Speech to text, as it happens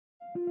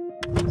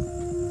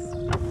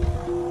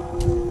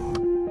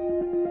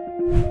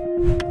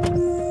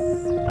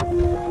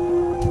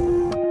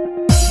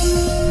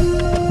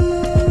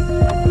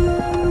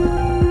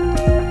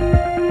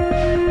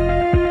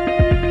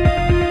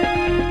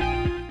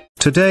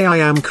Today I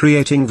am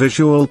creating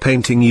visual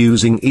painting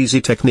using easy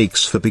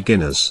techniques for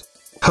beginners.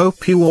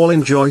 Hope you all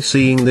enjoy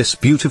seeing this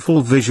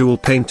beautiful visual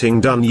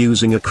painting done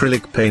using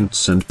acrylic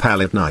paints and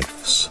palette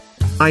knives.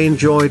 I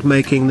enjoyed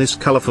making this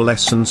colorful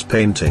essence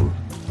painting.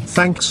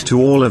 Thanks to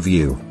all of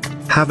you.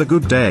 Have a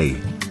good day.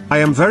 I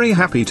am very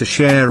happy to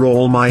share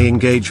all my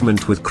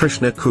engagement with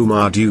Krishna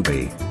Kumar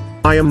Dubey.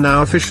 I am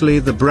now officially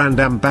the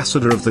brand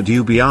ambassador of the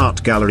Dubey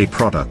Art Gallery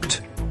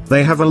product.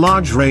 They have a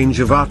large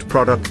range of art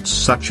products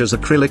such as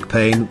acrylic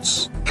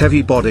paints,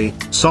 heavy body,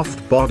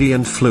 soft body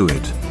and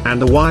fluid,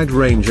 and a wide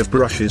range of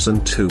brushes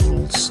and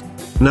tools.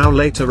 Now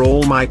later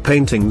all my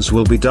paintings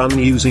will be done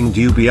using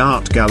Dubey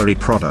Art Gallery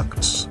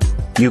products.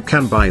 You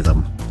can buy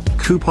them.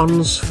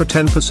 Coupons for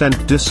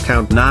 10%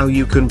 discount. Now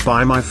you can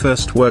buy my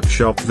first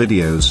workshop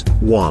videos.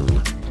 1.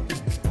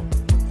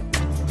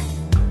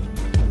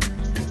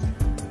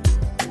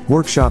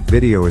 Workshop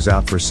video is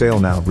out for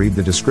sale now. Read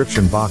the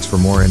description box for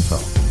more info.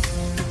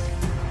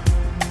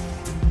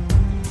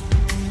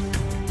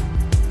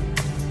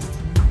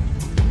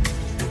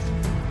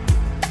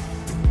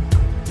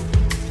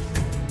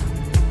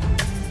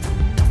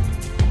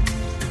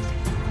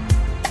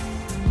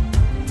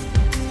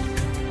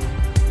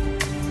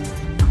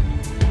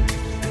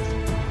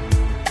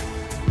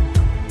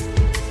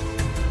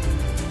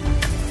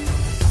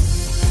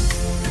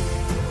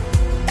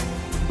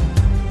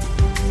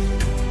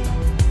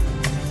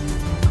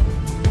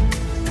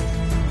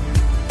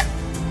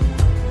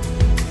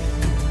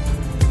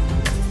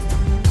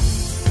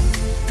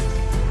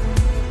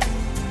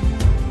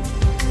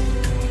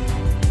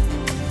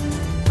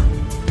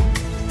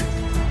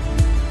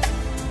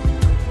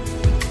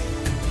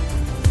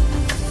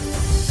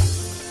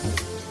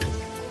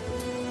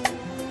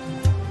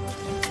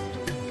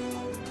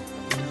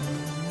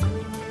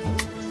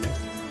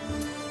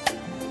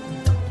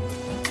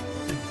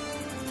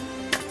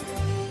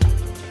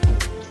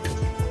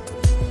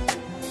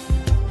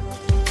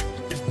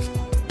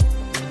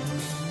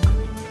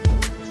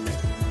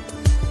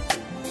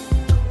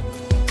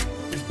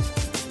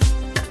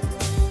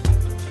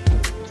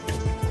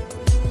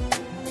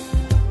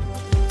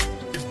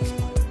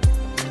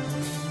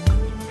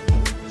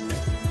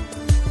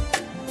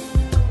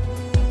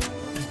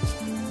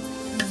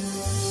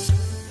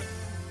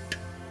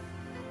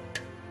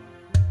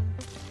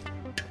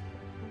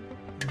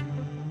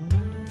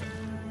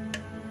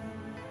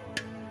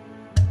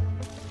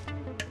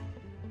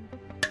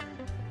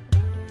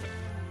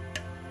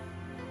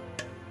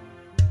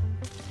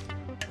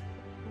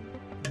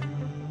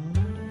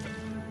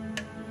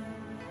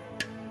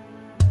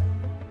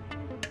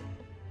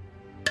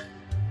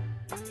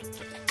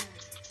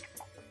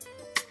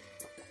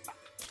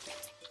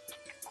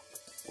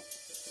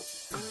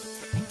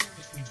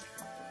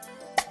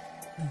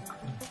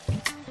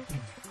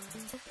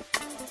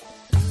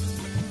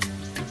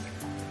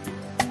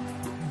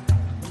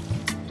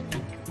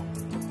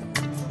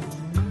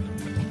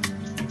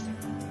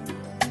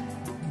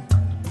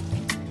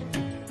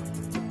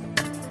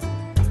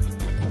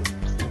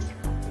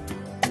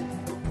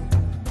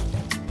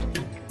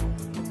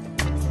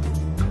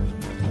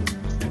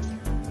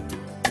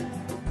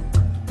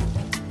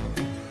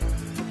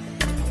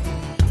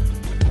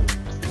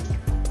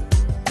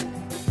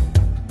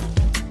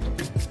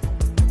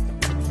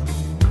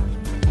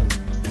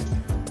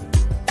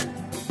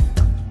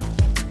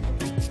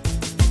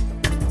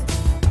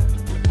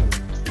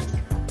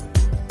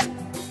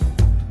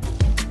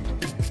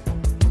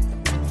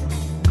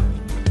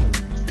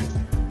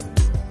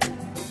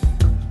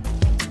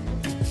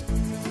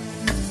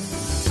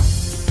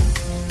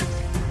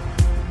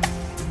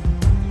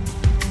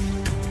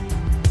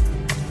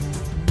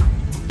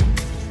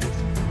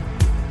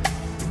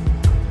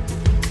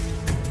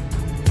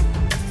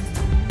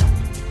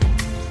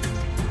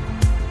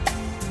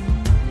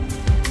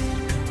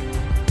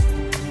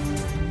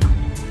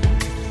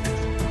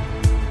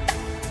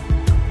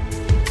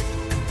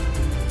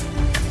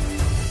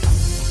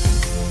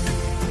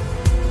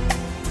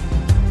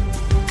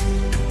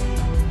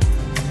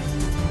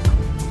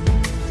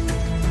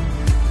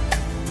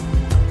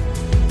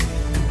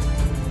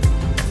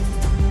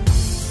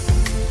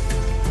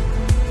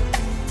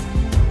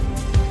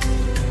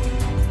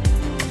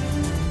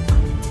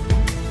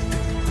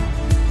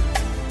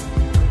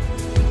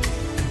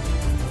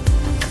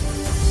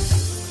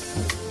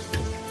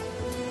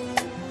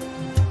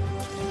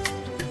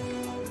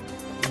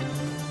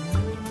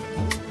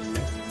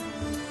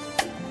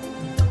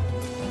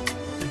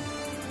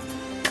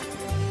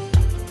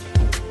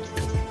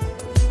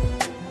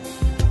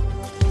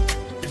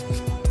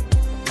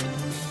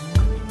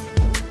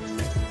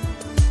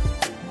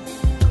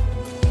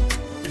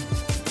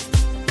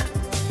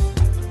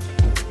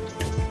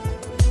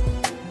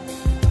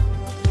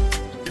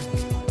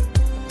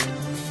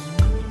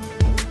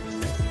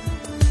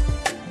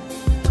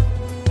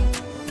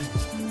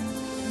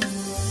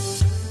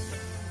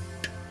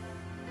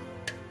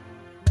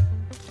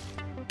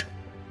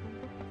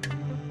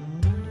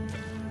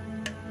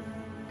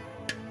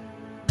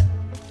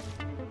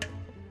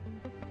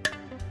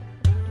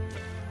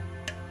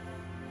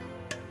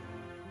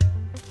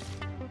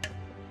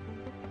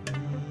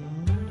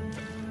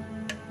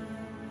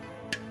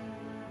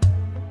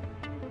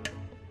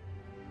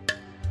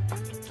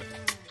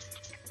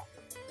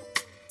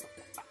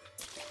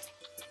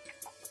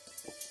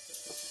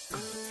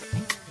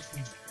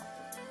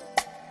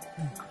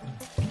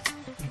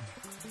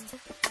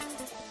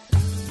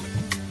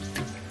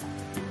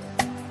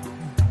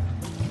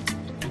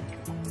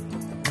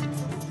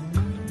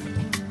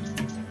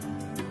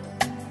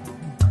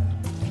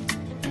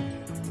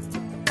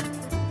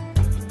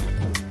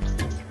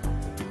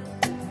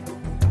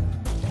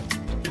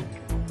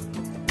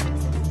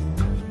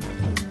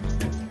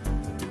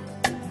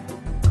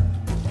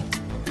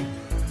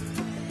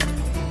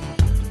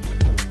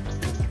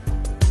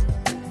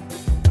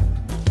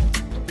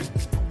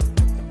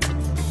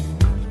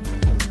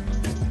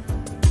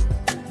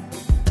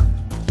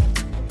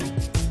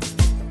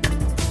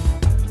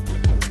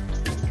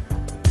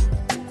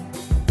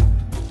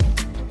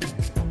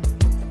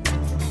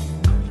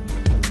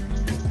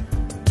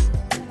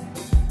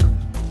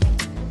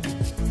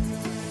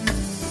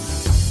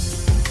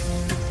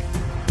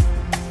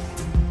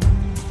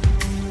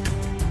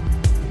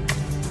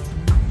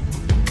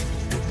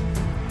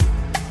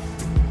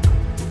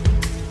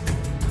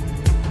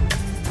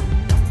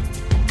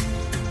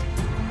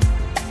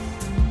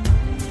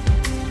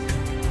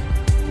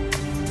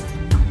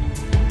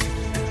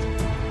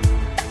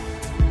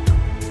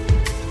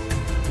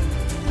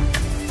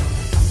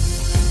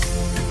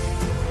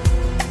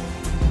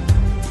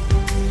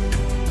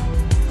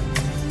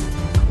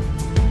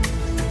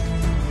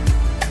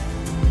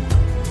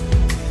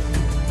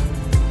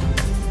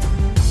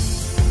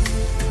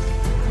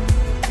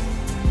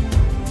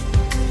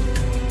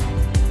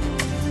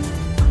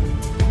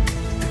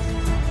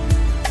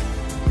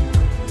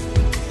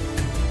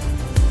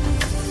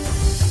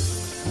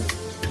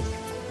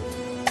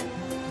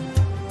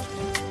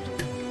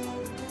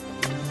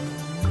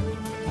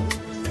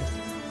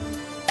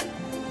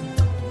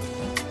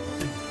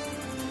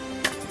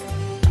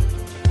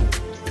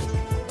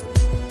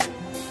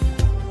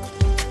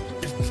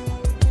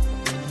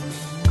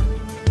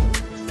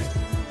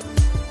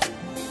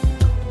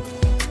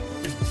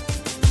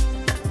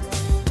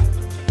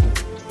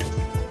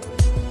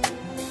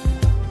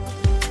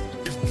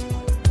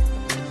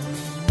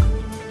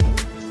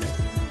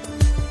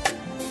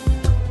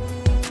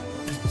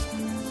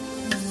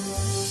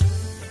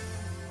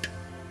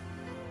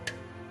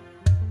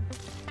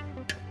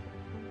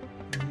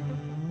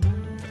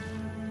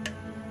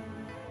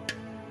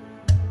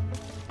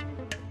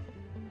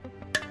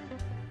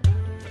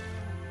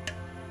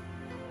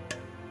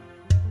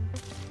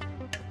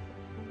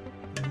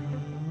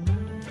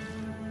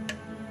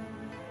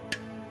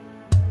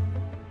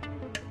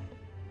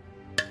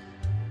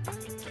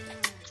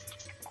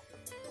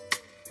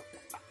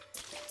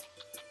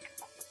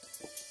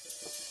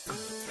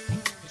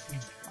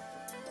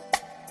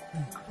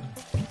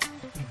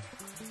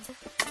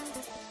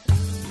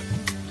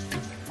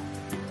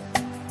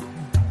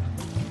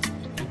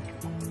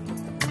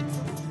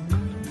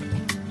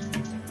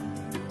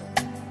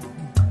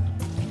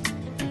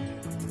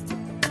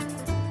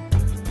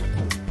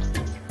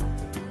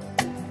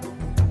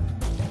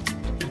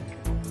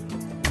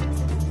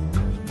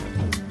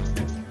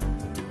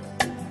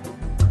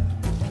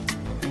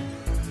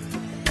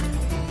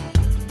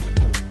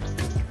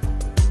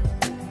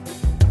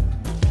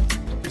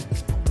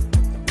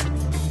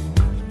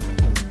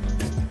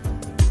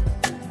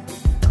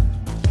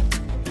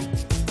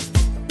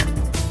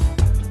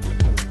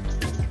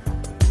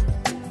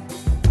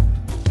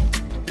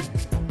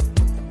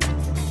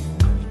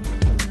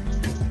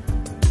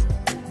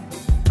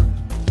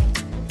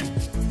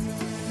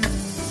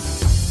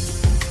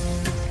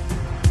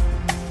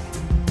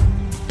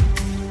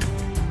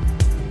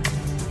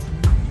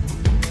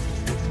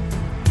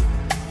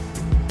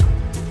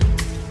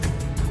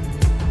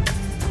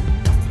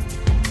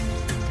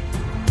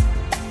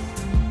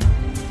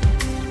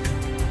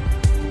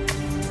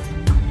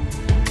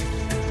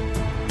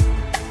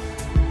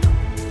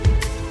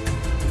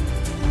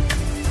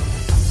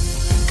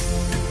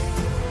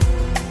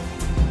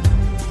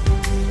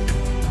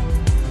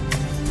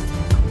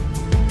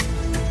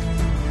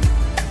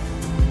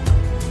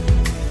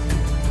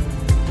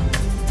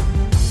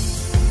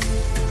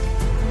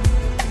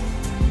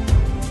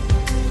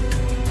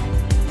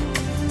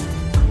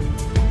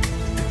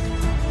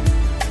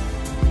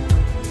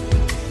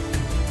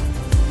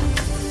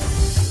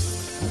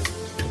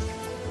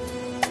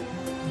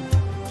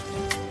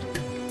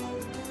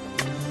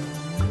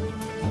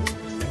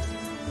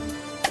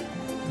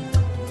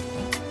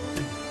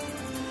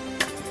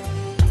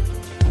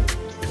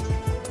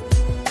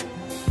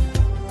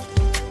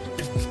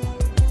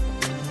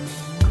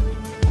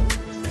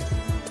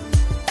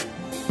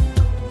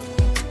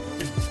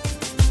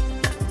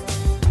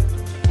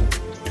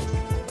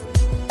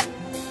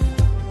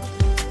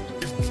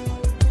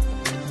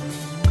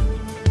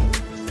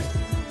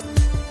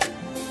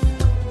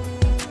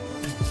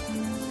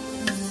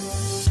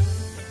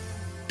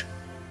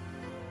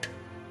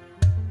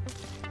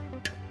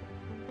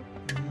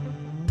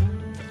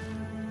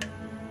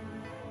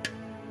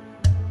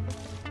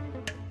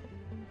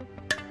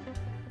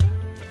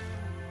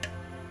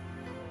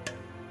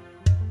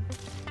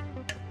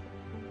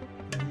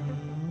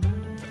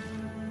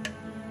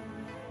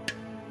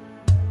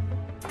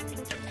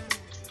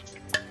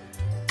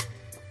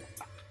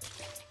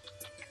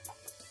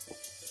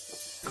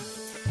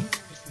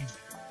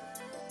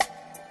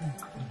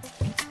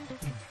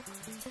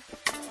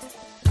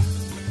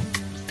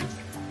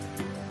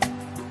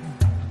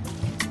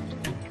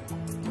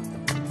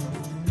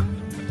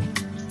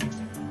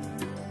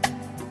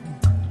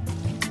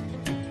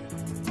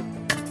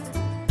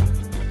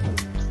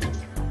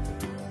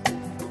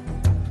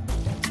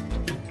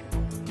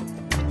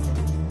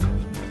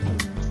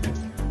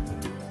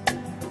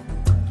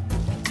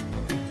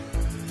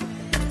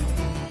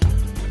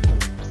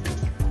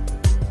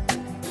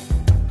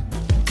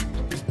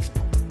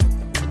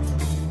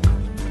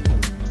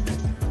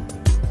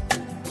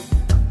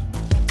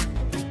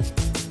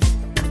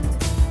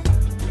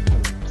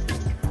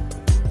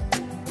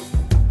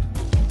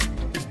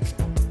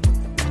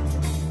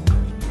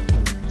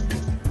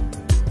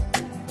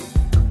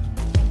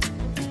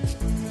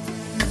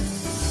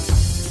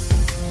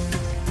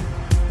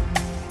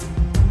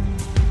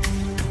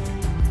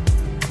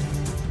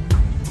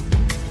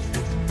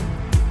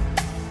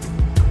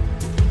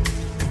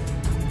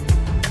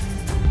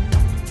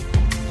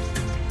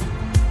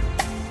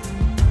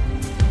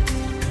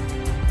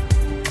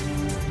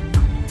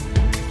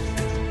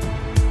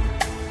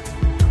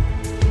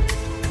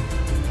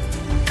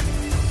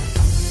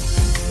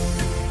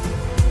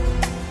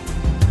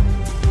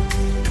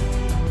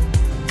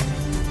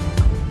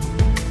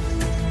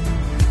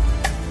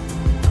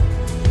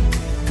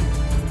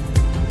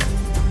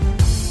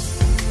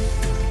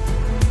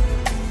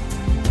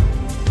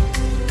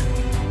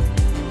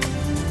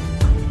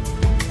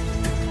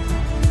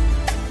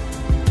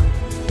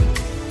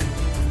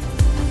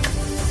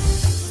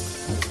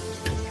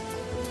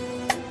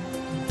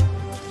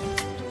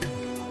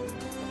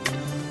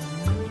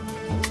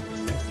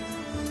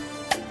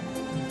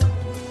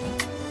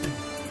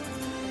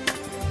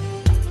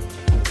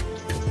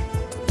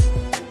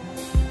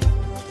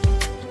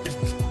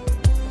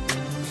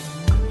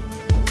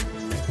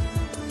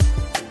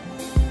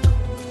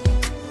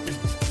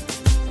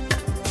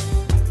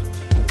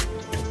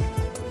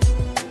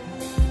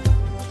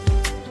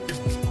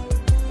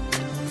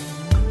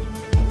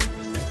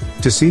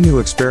 To see new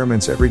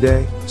experiments every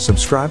day,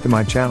 subscribe to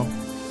my channel.